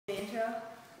intro?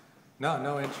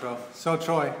 No intro. So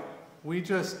Troy, we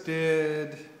just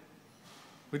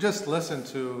listened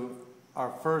to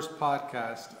our first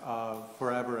podcast of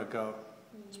Forever Ago.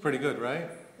 It's pretty good, right?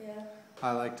 Yeah.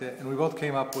 I liked it. And we both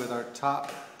came up with our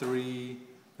top three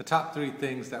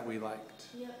things that we liked.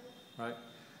 Yep. Right?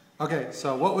 Okay,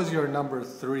 so what was your number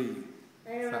 3?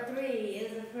 And number 3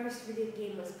 is the first video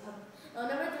game was published. Oh,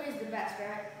 number 3 is the best,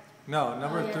 right? No,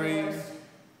 number 3. The worst.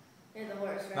 Yeah, the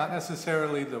worst, right? Not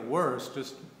necessarily the worst,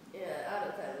 just... Yeah, out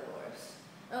of time, the worst.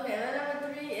 Okay, then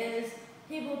number 3 is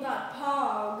people thought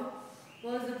Pong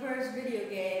was the first video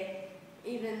game,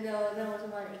 even though there was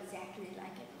one exactly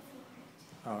like it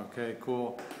before. Okay,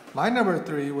 cool. My number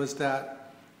 3 was that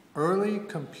early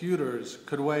computers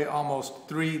could weigh almost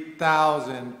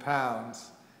 3,000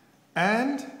 pounds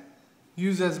and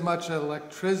use as much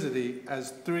electricity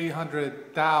as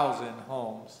 300,000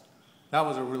 homes. That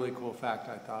was a really cool fact,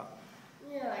 I thought.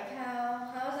 Yeah, like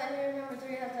how is that your number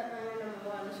 3? I thought mine was number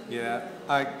 1. This would be Yeah,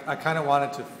 number I kind of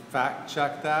wanted to fact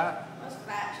check that. What's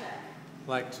fact check?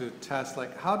 Like to test,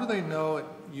 like how do they know it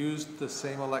used the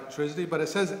same electricity? But it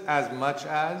says as much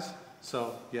as,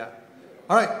 so yeah.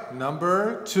 All right,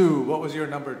 number 2. What was your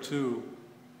number 2?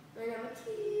 My number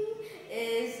 2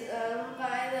 is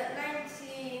by the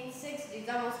 1960s,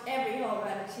 almost every home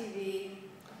had a TV.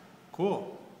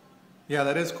 Cool. Yeah,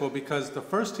 that is cool because the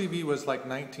first TV was like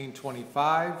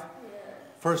 1925. Yeah.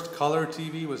 First color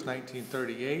TV was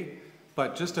 1938.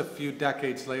 But just a few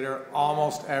decades later,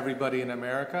 almost everybody in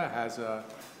America has a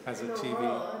TV.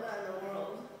 Not in the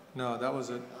world. No, that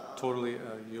was totally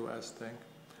a U.S. thing.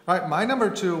 All right, my number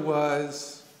 2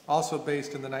 was also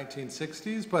based in the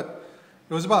 1960s, but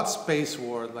it was about Space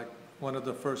War, like one of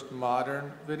the first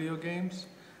modern video games.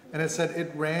 And it said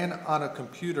it ran on a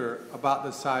computer about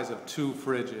the size of 2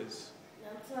 fridges.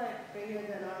 That's like bigger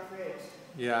than our fridge.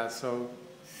 Yeah, so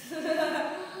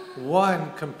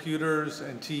one, computers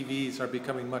and TVs are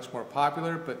becoming much more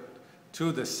popular, but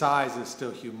 2, the size is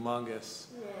still humongous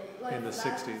in the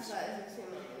 60s.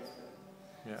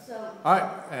 Yeah. So, all right,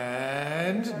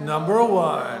 and number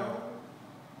 1.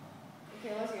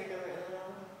 Okay, what's your number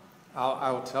 1?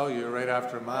 I'll tell you right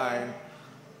after mine.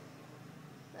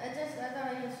 I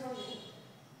thought you just told me.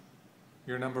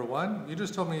 Your number 1? You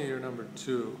just told me your number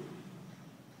 2.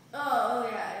 Oh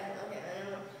yeah. Okay,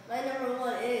 my number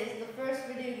 1 is the first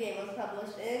video game was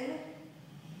published in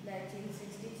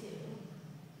 1962.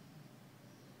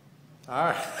 All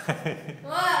right.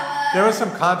 What? There was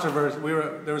some controversy.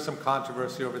 There was some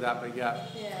controversy over that, but yeah.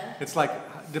 Yeah. It's like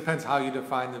depends how you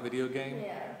define the video game.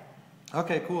 Yeah.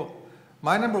 Okay, cool.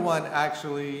 My number 1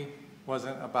 actually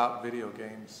wasn't about video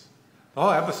games. The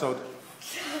whole episode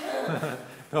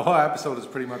the whole episode is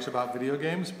pretty much about video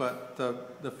games, but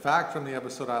the fact from the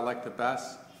episode I liked the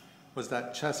best was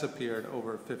that chess appeared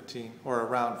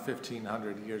around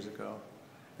 1500 years ago.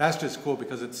 That's just cool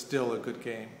because it's still a good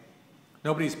game.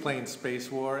 Nobody's playing Space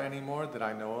War anymore that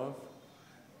I know of,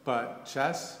 but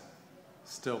chess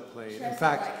still played. In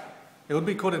fact, it would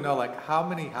be cool to know like how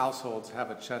many households have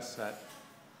a chess set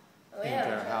in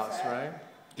their house, right?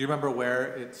 Do you remember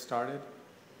where it started?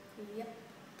 Yep.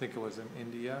 I think it was in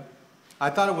India. I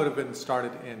thought it would have been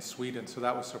started in Sweden, so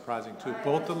that was surprising too.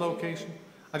 Both the location,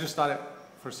 I just thought it,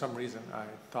 for some reason, I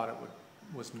thought it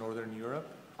was Northern Europe.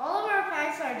 All of our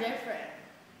facts are different.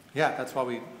 Yeah, that's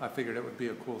why I figured it would be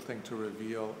a cool thing to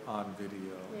reveal on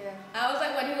video. Yeah. I was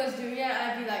like, when he was doing it,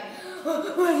 I'd be like,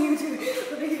 what are you doing?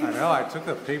 What are you doing? I know, I took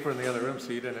the paper in the other room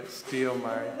so you didn't steal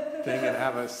my thing and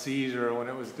have a seizure when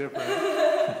it was different.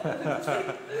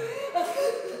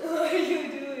 What are you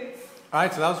doing? All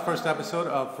right, so that was the first episode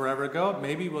of Forever Ago.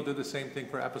 Maybe we'll do the same thing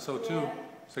for episode 2. Yeah.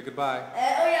 Say goodbye. Oh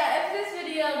yeah, if this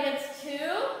video gets 2,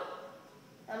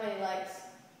 how many likes?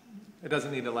 It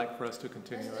doesn't need a like for us to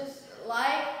continue it. Just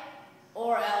like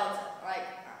or else.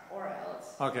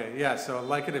 Okay, yeah, so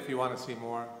like it if you want to see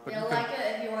more. But Yeah, like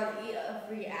it if you want to eat a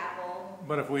free apple.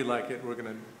 But if we like it, we're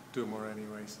going to do more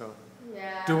anyway, so.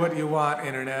 Yeah. Do what you want,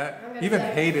 internet. I'm gonna Even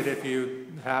say- hate it if you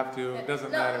have to. It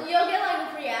doesn't matter. You'll get like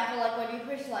a free apple, like when you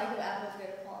push like the apple's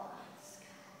gonna fall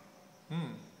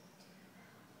out.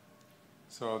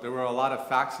 So there were a lot of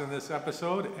facts in this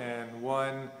episode and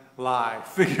one lie.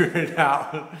 Figure it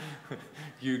out.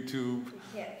 YouTube. You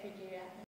can't figure it